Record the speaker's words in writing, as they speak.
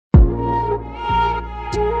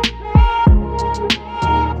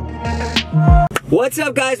What's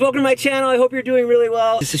up, guys? Welcome to my channel. I hope you're doing really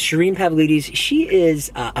well. This is Shereen Pavlidis. She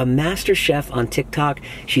is a master chef on TikTok.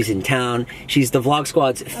 She's in town. She's the Vlog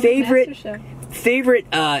Squad's favorite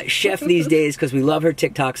chef these days because we love her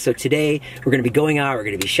TikToks. So today we're going to be going out, we're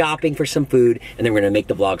going to be shopping for some food, and then we're going to make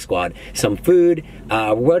the Vlog Squad some food.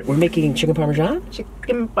 We're making chicken parmesan?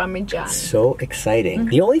 Chicken parmesan. So exciting.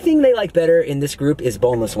 The only thing they like better in this group is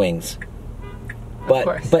boneless wings.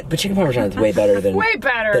 But chicken parmesan is way better than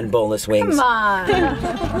boneless wings. Come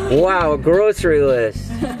on. Wow, a grocery list.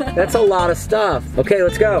 That's a lot of stuff. Okay,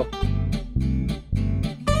 let's go.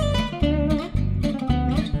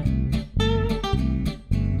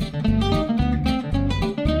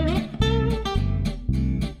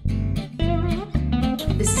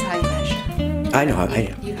 This is how you measure. I know how.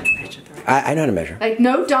 You gotta measure the right. I know how to measure. Like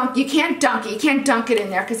no dunk. You can't dunk it. You can't dunk it in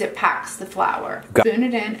there because it packs the flour. Spoon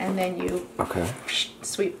it in and then you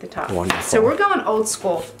sweep the top. Wonderful. So we're going old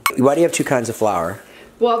school. Why do you have two kinds of flour?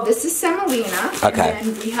 Well, this is semolina, Okay. and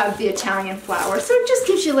then we have the Italian flour. So it just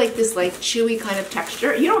gives you like this like chewy kind of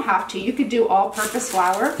texture. You don't have to. You could do all-purpose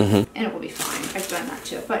flour, and it will be fine. I've done that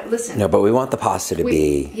too. But listen. No, but we want the pasta to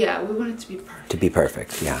be... Yeah, we want it to be perfect. To be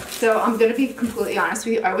perfect, yeah. So I'm going to be completely honest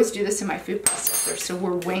with you. I always do this in my food processor, so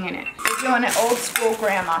we're winging it. We're doing it old school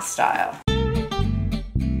grandma style.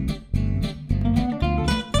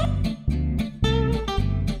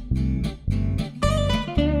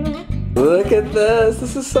 Look at this.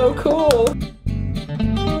 This is so cool.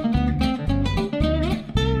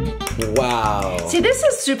 Wow. See, this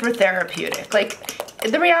is super therapeutic. Like,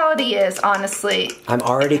 the reality is, honestly, I'm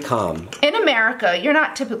already calm. in America, you're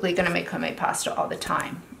not typically going to make homemade pasta all the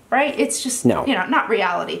time, right? It's just, No. you know, not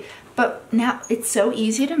reality. But now it's so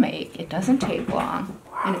easy to make. It doesn't take long.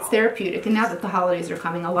 And it's therapeutic. And now that the holidays are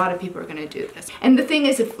coming, a lot of people are going to do this. And the thing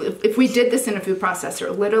is, if we did this in a food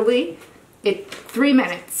processor, literally, 3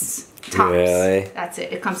 minutes. Tops. Really? That's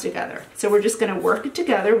it. It comes together. So we're just going to work it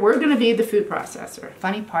together. We're going to be the food processor.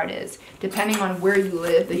 Funny part is, depending on where you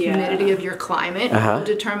live, the humidity of your climate will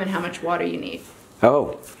determine how much water you need.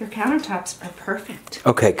 Oh. Your countertops are perfect.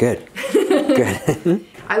 Okay, good. Good.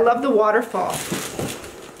 I love the waterfall.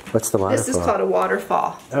 What's the waterfall? This is called a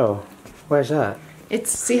waterfall. Oh, where's that?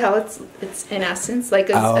 See how it's in essence like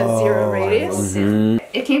a zero radius.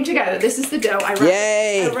 It came together. This is the dough. I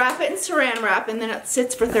wrap it in saran wrap, and then it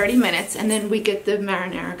sits for 30 minutes, and then we get the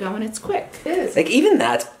marinara going. It's quick. It is. Like, even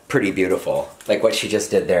that's pretty beautiful. Like what she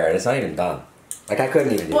just did there. It's not even done. Like, I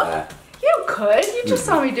couldn't even do that. You could. You just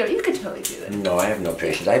saw me do it. You could totally do it. No, I have no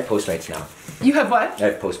patience. I have Postmates now. You have what?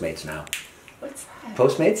 I have Postmates now. What's that?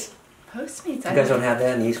 Postmates? Postmates. You guys don't have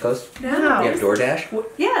that on the East Coast? No. You have DoorDash?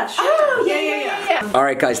 Yeah, sure. Oh, yeah. All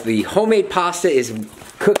right, guys, the homemade pasta is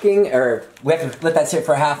cooking, or we have to let that sit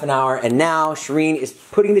for half an hour, and now Shereen is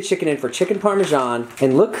putting the chicken in for chicken parmesan,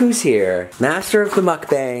 and look who's here, master of the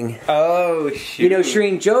mukbang. Oh, shoot. You know,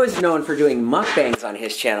 Shereen, Joe is known for doing mukbangs on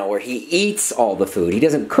his channel where he eats all the food. He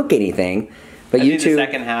doesn't cook anything, but you two, the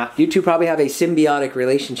second half. You two probably have a symbiotic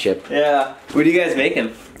relationship. Yeah. What are you guys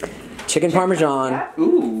making? Chicken parmesan.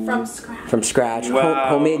 Ooh. From scratch. From scratch. Wow.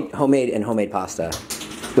 Homemade pasta.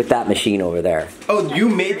 With that machine over there. Oh, you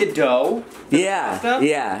made the dough? Yeah,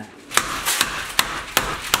 yeah.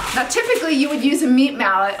 Now, typically you would use a meat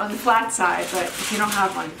mallet on the flat side, but if you don't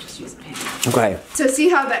have one, just use a pan. Okay. So see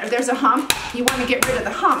how there's a hump? You want to get rid of the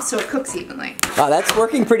hump so it cooks evenly. Wow, that's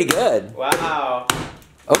working pretty good. Wow.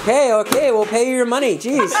 Okay, we'll pay you your money.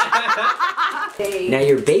 Jeez. Now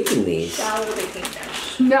you're baking these. Shallow baking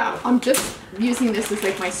dish. No, I'm just using this as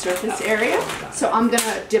like my surface area. So I'm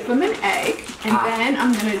gonna dip them in egg, and then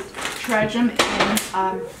I'm gonna dredge them in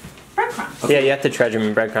breadcrumbs. Yeah, you have to dredge them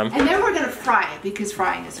in breadcrumb. And then we're gonna fry it because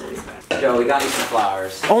frying is always better. Joe, we got you some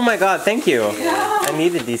flowers. Oh my god, thank you. I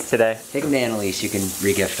needed these today. Take them to Annalise, you can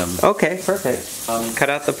regift them. Okay, perfect. Cut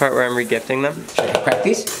out the part where I'm regifting them. Should I crack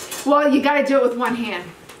these? Well, you gotta do it with one hand.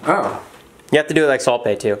 Oh. You have to do it like Salt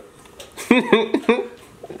Bae too. Wait,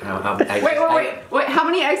 how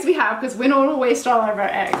many eggs do we have? Because we don't want to waste all of our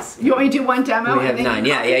eggs. You want me to do one demo? We have 9.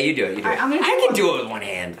 Yeah, you do it. You do All right, it. I'm gonna do I can one. do it with one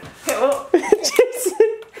hand. Okay, well,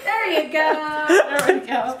 there you go. There we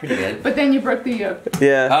go. Pretty good. But then you broke the yolk.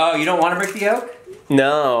 Yeah. Oh, you don't want to break the yolk?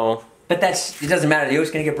 No. But it doesn't matter. The yolk's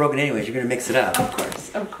going to get broken anyways. You're going to mix it up. Of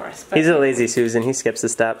course. But He's a lazy Susan. He skips a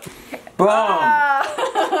step. Boom!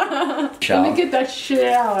 Let me get that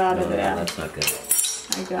shell out of there. That's not good.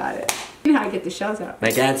 I got it. You know how to get the shells out.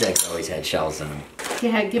 My dad's eggs always had shells in them. Go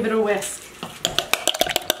ahead, give it a whisk.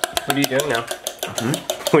 What are you doing now?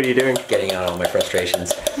 What are you doing? Getting out all my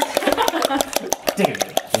frustrations.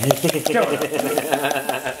 This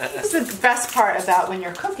is the best part about when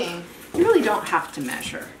you're cooking. You really don't have to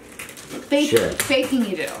measure. Baking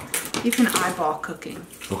you do. You can eyeball cooking.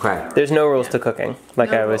 Okay. There's no rules to cooking, like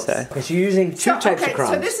No I always rules. say. Because you're using two types of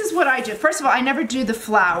crumbs. So this is what I do. First of all, I never do the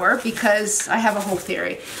flour because I have a whole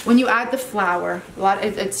theory. When you add the flour,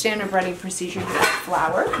 it's standard breading procedure. You add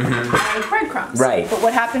flour, add breadcrumbs. Right. But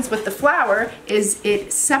what happens with the flour is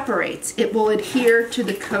it separates. It will adhere to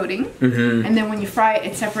the coating, and then when you fry it,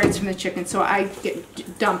 it separates from the chicken. So I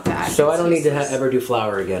dump that. So I don't need to ever do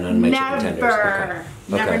flour again on my chicken tenders. Never.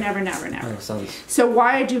 Okay. Never. Oh, So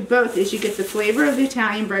why I do both is you get the flavor of the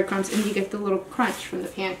Italian breadcrumbs and you get the little crunch from the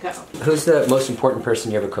panko. Who's the most important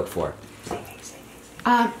person you ever cook for?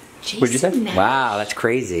 Jason What'd you say? Nash. Wow, that's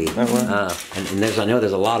crazy. Oh, wow. And I know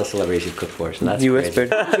there's a lot of celebrities you cook for, so that's You crazy.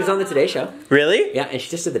 whispered. She was on the Today Show. Really? Yeah, and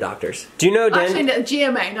she just did the doctors. Do you know Actually, Dan? no,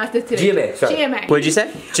 GMA, not the Today. GMA, sorry. GMA. What'd you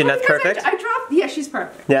say? Jeanette's Because perfect? I dropped. Yeah, she's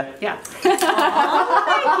perfect. Yeah. Yeah.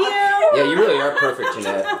 Yeah, you really are perfect,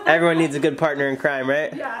 Jeanette. Everyone needs a good partner in crime,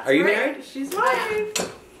 right? Yeah. Are you right. married? She's married.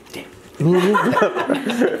 We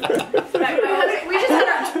just had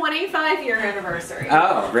our 25-year anniversary.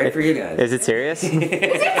 Oh, great for you guys. Is it serious?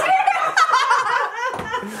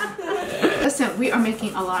 Listen, we are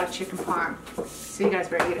making a lot of chicken parm, so you guys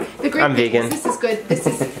better eat it. The great I'm thing vegan. is this is good.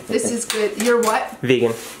 This is good. You're what?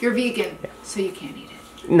 Vegan. You're vegan, so you can't eat it.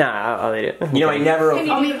 Nah, I'll eat it. You know, I never...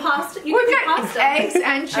 Can you do pasta? You We've can do got pasta. eggs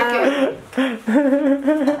and chicken.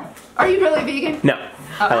 Are you really vegan? No.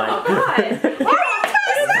 I lied.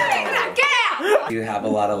 Oh, God. Get out! Do you have a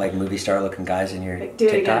lot of like movie star looking guys in your Do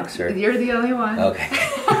it again. TikToks? Or? You're the only one. Okay.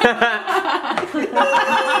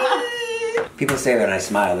 People say when I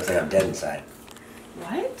smile, it looks like I'm dead inside.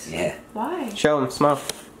 What? Yeah. Why? Show him, smile.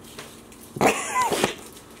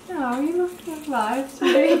 No, you look alive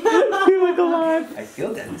today. You look alive. I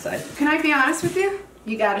feel dead inside. Can I be honest with you?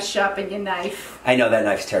 You gotta sharpen your knife. I know that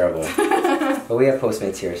knife's terrible. But we have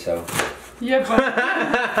Postmates here, so... Yeah,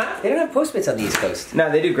 They don't have Postmates on the East Coast. No,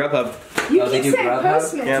 they do Grubhub. You Oh, they keep do saying Grubhub?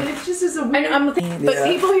 Postmates, Yeah. and it just is a And weird... but Yeah.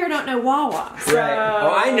 people here don't know Wawa. So. Right.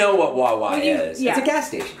 Oh, I know what Wawa is. yeah. It's a gas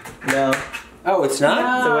station. No. Oh, it's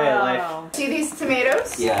not? It's a way of life. See these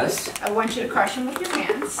tomatoes? Yes. I want you to crush them with your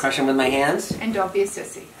hands. Crush them with my hands. And don't be a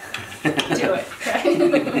sissy. Do it, okay?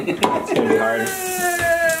 It's gonna be hard.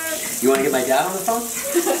 You want to get my dad on the phone?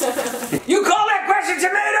 You call that question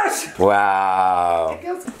tomatoes? Wow.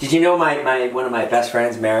 Did you know one of my best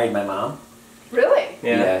friends married my mom? Really?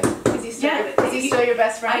 Yeah. Is he still, Yeah. is he still your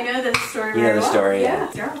best friend? I know this story You know very the well. story, Yeah. yeah.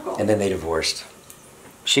 Hysterical. And then they divorced.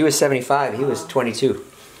 She was 75, he was 22.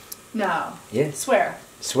 No. Yeah. Swear.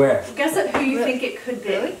 Swear. Guess who you think it could be?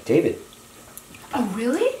 Really? David. Oh,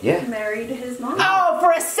 really? Yeah. Married his mom. Oh,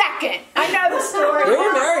 for a second. I know the story. We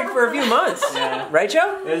were married for a few months. Yeah. Right,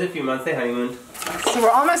 Joe? It was a few months, they honeymooned. So we're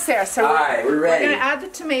almost there. So All right, we're ready. We're gonna add the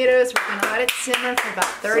tomatoes. We're gonna let it simmer for about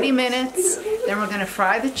 30 minutes. Then we're gonna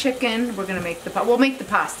fry the chicken. We're gonna make we'll make the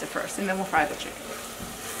pasta first, and then we'll fry the chicken.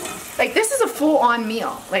 Like this is a full-on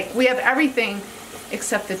meal. Like we have everything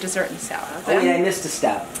except the dessert and salad. Oh, yeah, I missed a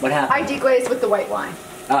step. What I happened? deglaze with the white wine.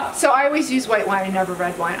 Ah. So I always use white wine and never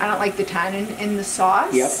red wine. I don't like the tannin in the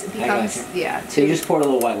sauce. Yep, It I becomes gotcha. yeah. So you just poured a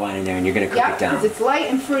little white wine in there and you're going to cook Yeah, it down. because it's light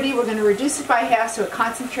and fruity. We're going to reduce it by half so it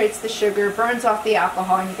concentrates the sugar, burns off the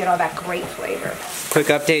alcohol, and you get all that great flavor. Quick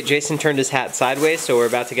update, Jason turned his hat sideways, so we're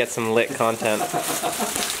about to get some lit content.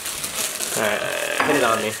 Alright, hit it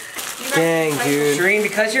on me. Dang, dude. Shereen,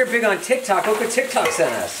 because you're big on TikTok, look what TikTok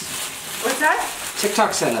sent us. What's that?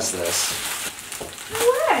 TikTok sent us this. No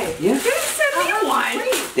way. Yeah. They didn't send me one.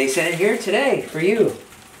 They sent it here today for you.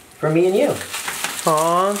 For me and you.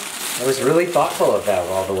 Aww. I was really thoughtful of that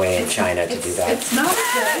all the way in China to do that. It smells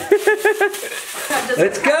good.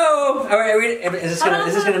 Let's go! Alright, is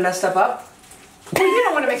this gonna mess stuff up? Well, you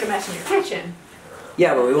don't want to make a mess in your kitchen.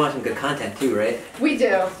 Yeah, but we want some good content too, right? We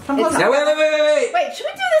do. Come close. Now, wait. Wait, should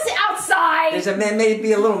we do this outside? There's a man,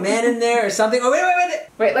 maybe a little man in there or something. Oh, wait.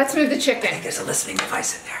 Wait, let's move the chicken. There's a listening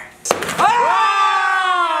device in there.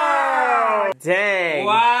 Dang.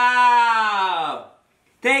 Wow!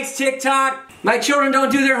 Thanks, TikTok. My children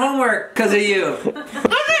don't do their homework because of you. Listen,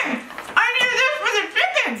 I need this for the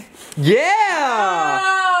chicken. Yeah!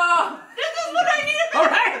 Oh! This is what I need for All the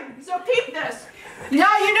right. chicken. So keep this.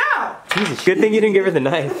 Now you know. Jesus, good thing you didn't give her the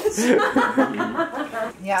knife.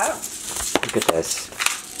 Yeah. Look at this.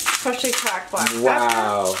 Freshly cracked black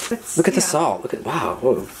Wow. pepper. Look at the salt. Look at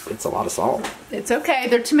whoa, it's a lot of salt. It's okay.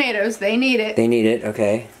 They're tomatoes. They need it. They need it,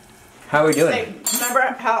 okay. How are we doing? Like, remember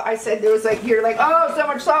how I said there was like you're like, oh, so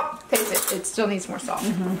much salt. Taste it. It still needs more salt.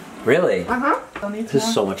 Really? Still needs This more.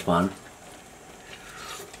 is so much fun.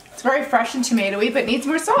 It's very fresh and tomatoey, but needs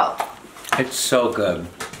more salt. It's so good.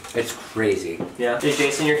 It's crazy. Yeah. Is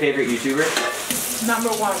Jason your favorite YouTuber? Number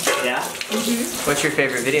one. Yeah? What's your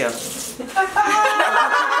favorite video?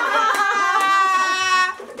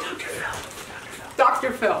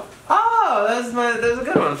 Dr. Phil. Oh, that was a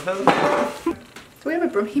good one. That was a good one. So we have a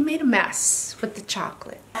broom. He made a mess with the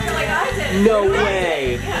chocolate. No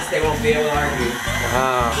way. They won't be able to argue.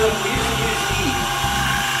 Wow.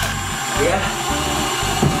 Yeah.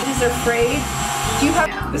 He's afraid. Do you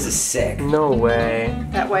have... This is sick. No way.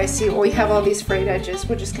 That way, see, we have all these frayed edges.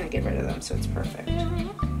 We're just gonna get rid of them, so it's perfect.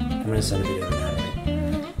 I'm gonna send a video of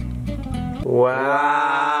that.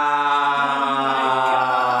 Wow.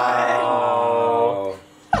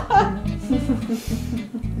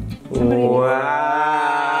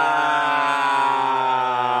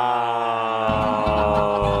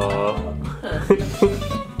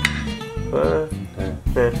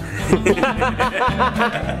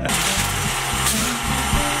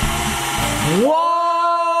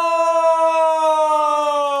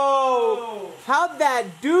 Whoa! How'd that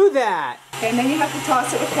do that? Okay, and then you have to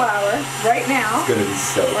toss it with flour right now. It's gonna be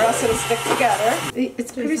so Or else it'll stick together.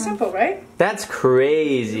 It's pretty simple, right? That's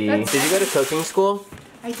crazy. That's- Did you go to cooking school?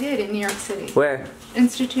 I did in New York City. Where?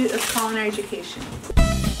 Institute of Culinary Education.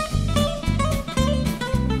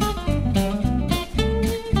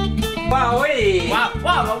 Wowee! Wow,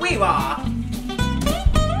 wow, wee wah!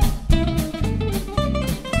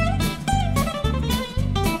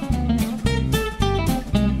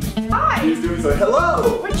 Hi! He's doing so.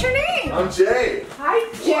 Hello! What's your name? I'm Jay. Hi,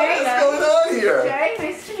 Jay. What's going on here? Jay,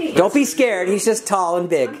 nice to meet you. Don't be scared. He's just tall and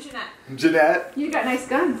big. I'm Jeanette. Jeanette. You got nice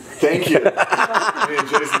guns. Thank you. Me and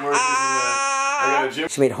Jason work I got a gym.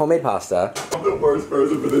 She made homemade pasta. I'm the worst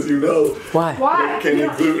person for this, you know. Why? Why? Can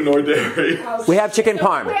you gluten or dairy? We have chicken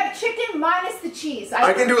parm. We have chicken minus the cheese.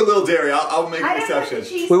 I can do a little dairy. I'll make I an don't like exception. the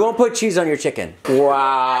cheese. We won't put cheese on your chicken.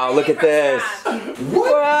 Wow, look at this.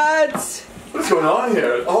 What? What's going on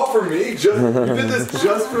here? All for me? You did this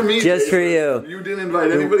just for me? Just for Jason. you. You didn't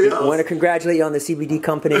invite anybody I want to else? congratulate you on the CBD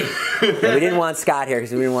company. Yeah, we didn't want Scott here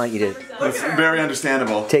because we didn't want you to That's very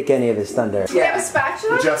understandable. take any of his thunder. Do you have a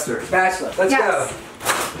spatula? The jester. Bachelor, let's Yes.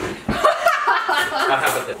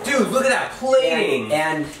 Dude, look at that plating!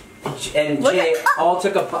 And Jay at- all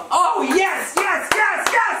took a oh yes, yes, yes,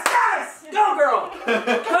 yes, yes! Go girl!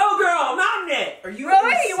 Go girl, mountain it! Are you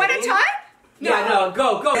Really? You want to try? Yeah, no,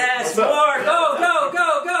 go, go. Yes, more, go, go,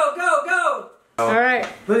 go, go, go, go. All right.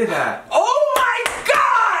 Look at that. Oh my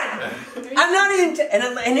God! I'm not even, and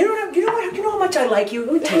you know what? You know how much I like you.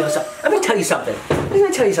 Let me tell you something. I'm gonna tell you something. I'm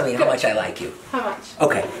gonna tell you something. How much I like you. How much?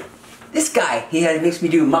 Okay. This guy, makes me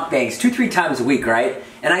do mukbangs 2-3 times a week, right?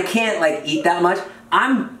 And I can't like eat that much.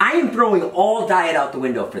 I am throwing all diet out the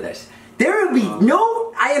window for this. There will be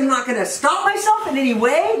no. I am not gonna stop myself in any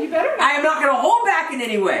way. You better not. I am not gonna hold back in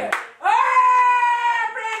any way.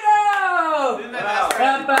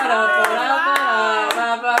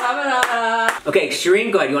 Okay,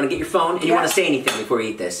 Shereen, go ahead. You want to get your phone and you want to say anything before you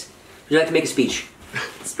eat this? Would you like to make a speech?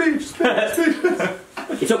 Speech.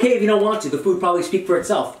 It's okay if you don't want to. The food probably speak for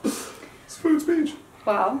itself. Food speech.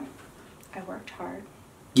 Well, I worked hard.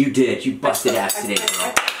 You did. You busted ass today,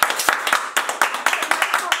 girl.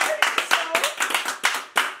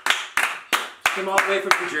 Came all the way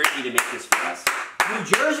from New Jersey to make this for us. New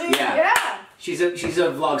Jersey? Yeah. Yeah. She's a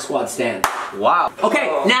Vlog Squad stan. Wow. Okay,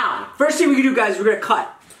 now, first thing we can do, guys, we're gonna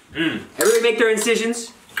cut. Everybody make their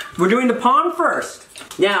incisions. We're doing the palm first.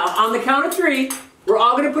 Now, on the count of 3, we're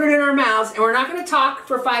all gonna put it in our mouths, and we're not gonna talk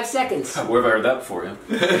for 5 seconds. Where have I heard that before, yeah?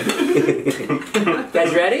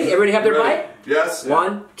 Guys ready? Everybody have their bite? Yes.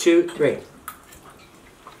 1, 2, 3.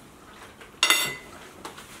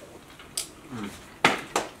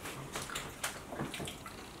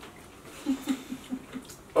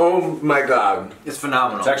 Oh my God. It's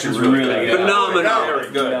phenomenal. It's actually really good. Phenomenal.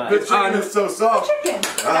 Very good. The chicken is so soft. Chicken.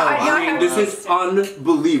 This is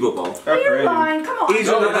unbelievable. You're lying. Come on.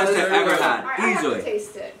 Easily the best I've ever All right, had. I have to Easily.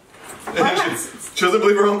 taste it. She doesn't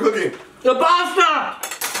believe her own cooking. The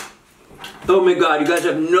pasta! Oh my God, you guys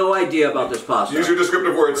have no idea about this pasta. Use your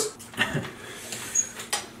descriptive words.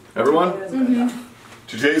 Everyone?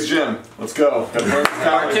 To Jay's gym. Let's go. Gotta learn this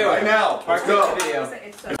calories right now. Let's go.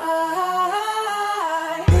 Video. Ah.